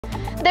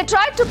They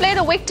tried to play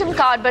the victim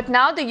card, but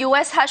now the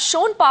US has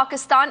shown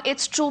Pakistan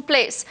its true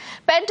place.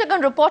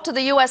 Pentagon report to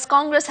the US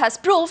Congress has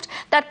proved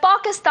that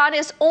Pakistan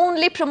is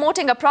only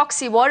promoting a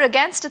proxy war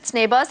against its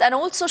neighbors and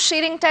also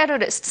shielding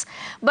terrorists.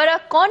 But a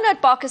cornered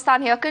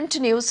Pakistan here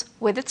continues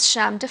with its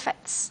sham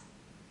defense.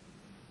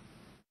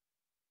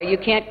 You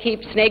can't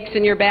keep snakes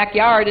in your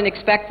backyard and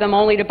expect them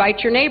only to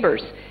bite your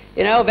neighbors.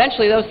 You know,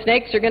 eventually those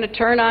snakes are going to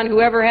turn on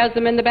whoever has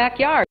them in the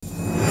backyard.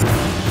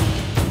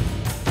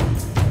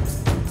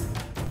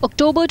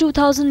 October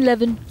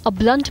 2011, a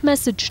blunt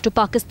message to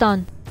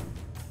Pakistan,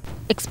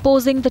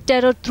 exposing the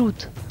terror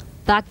truth.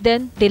 Back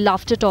then, they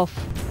laughed it off.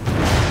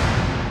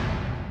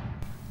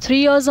 3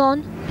 years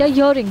on, they're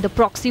hearing the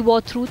proxy war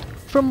truth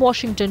from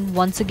Washington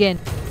once again.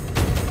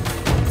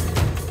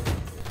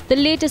 The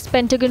latest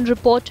Pentagon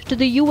report to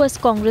the US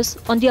Congress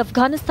on the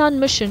Afghanistan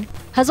mission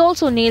has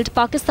also nailed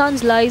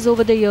Pakistan's lies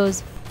over the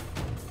years,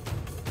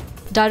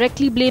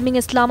 directly blaming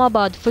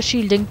Islamabad for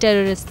shielding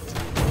terrorists.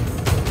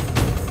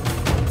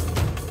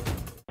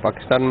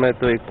 Pakistan में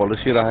तो एक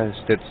policy रहा है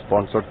state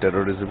sponsored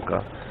terrorism का,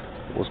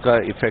 उसका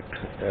effect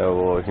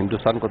वो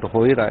हिंदुस्तान को तो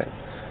हो ही रहा है।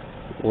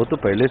 वो तो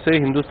पहले से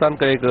हिंदुस्तान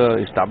का एक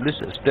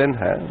एस्टैब्लिश्ड स्टैंड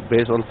है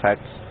बेस्ड ऑन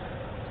फैक्ट्स,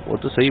 वो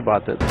तो सही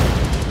बात है।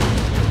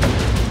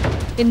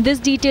 In this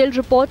detailed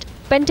report,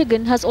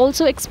 Pentagon has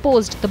also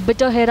exposed the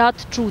bitter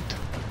Herat truth,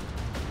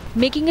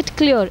 making it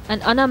clear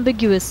and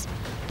unambiguous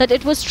that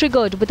it was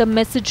triggered with a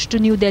message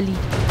to New Delhi.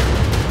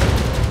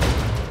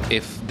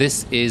 If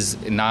this is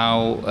now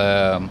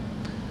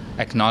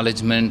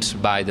acknowledgement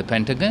by the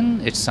Pentagon,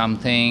 it's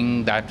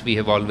something that we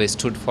have always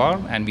stood for,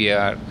 and we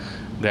are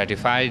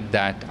gratified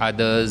that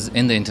others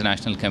in the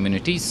international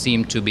community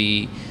seem to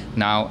be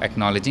now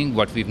acknowledging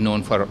what we've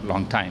known for a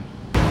long time.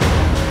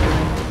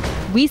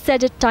 We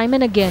said it time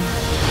and again.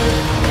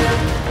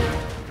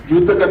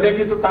 युद्ध करने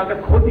की तो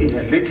ताकत होती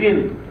है,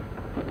 लेकिन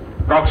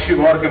proxy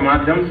war के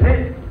माध्यम से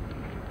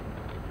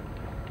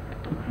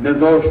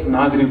निर्दोष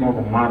नागरिकों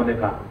को मारने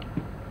का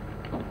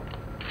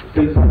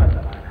सिलसिला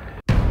चला है।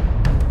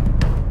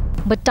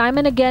 But time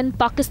and again,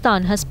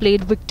 Pakistan has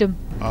played victim.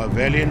 Our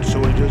valiant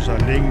soldiers are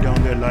laying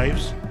down their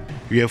lives.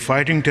 We are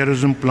fighting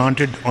terrorism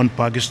planted on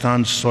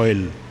Pakistan's soil.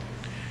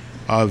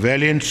 Our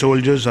valiant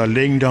soldiers are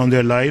laying down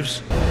their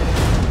lives.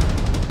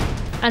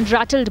 And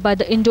rattled by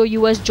the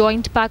Indo-US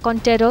joint pact on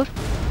terror,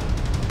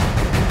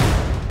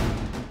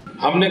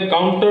 हमने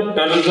counter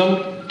terrorism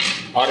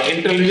और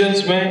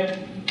intelligence में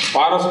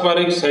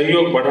पारस्परिक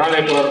सहयोग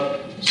बढ़ाने पर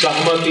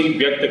सहमति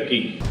व्यक्त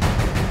की।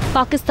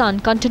 Pakistan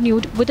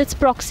continued with its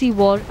proxy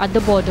war at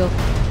the border,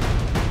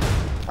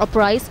 a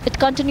price it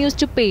continues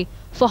to pay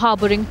for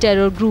harboring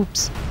terror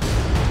groups.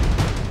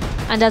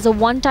 And as a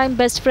one-time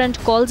best friend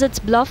calls its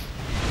bluff,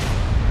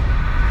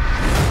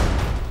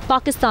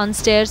 Pakistan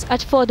stares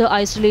at further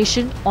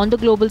isolation on the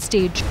global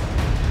stage.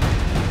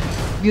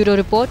 Bureau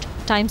Report,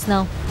 Times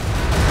Now.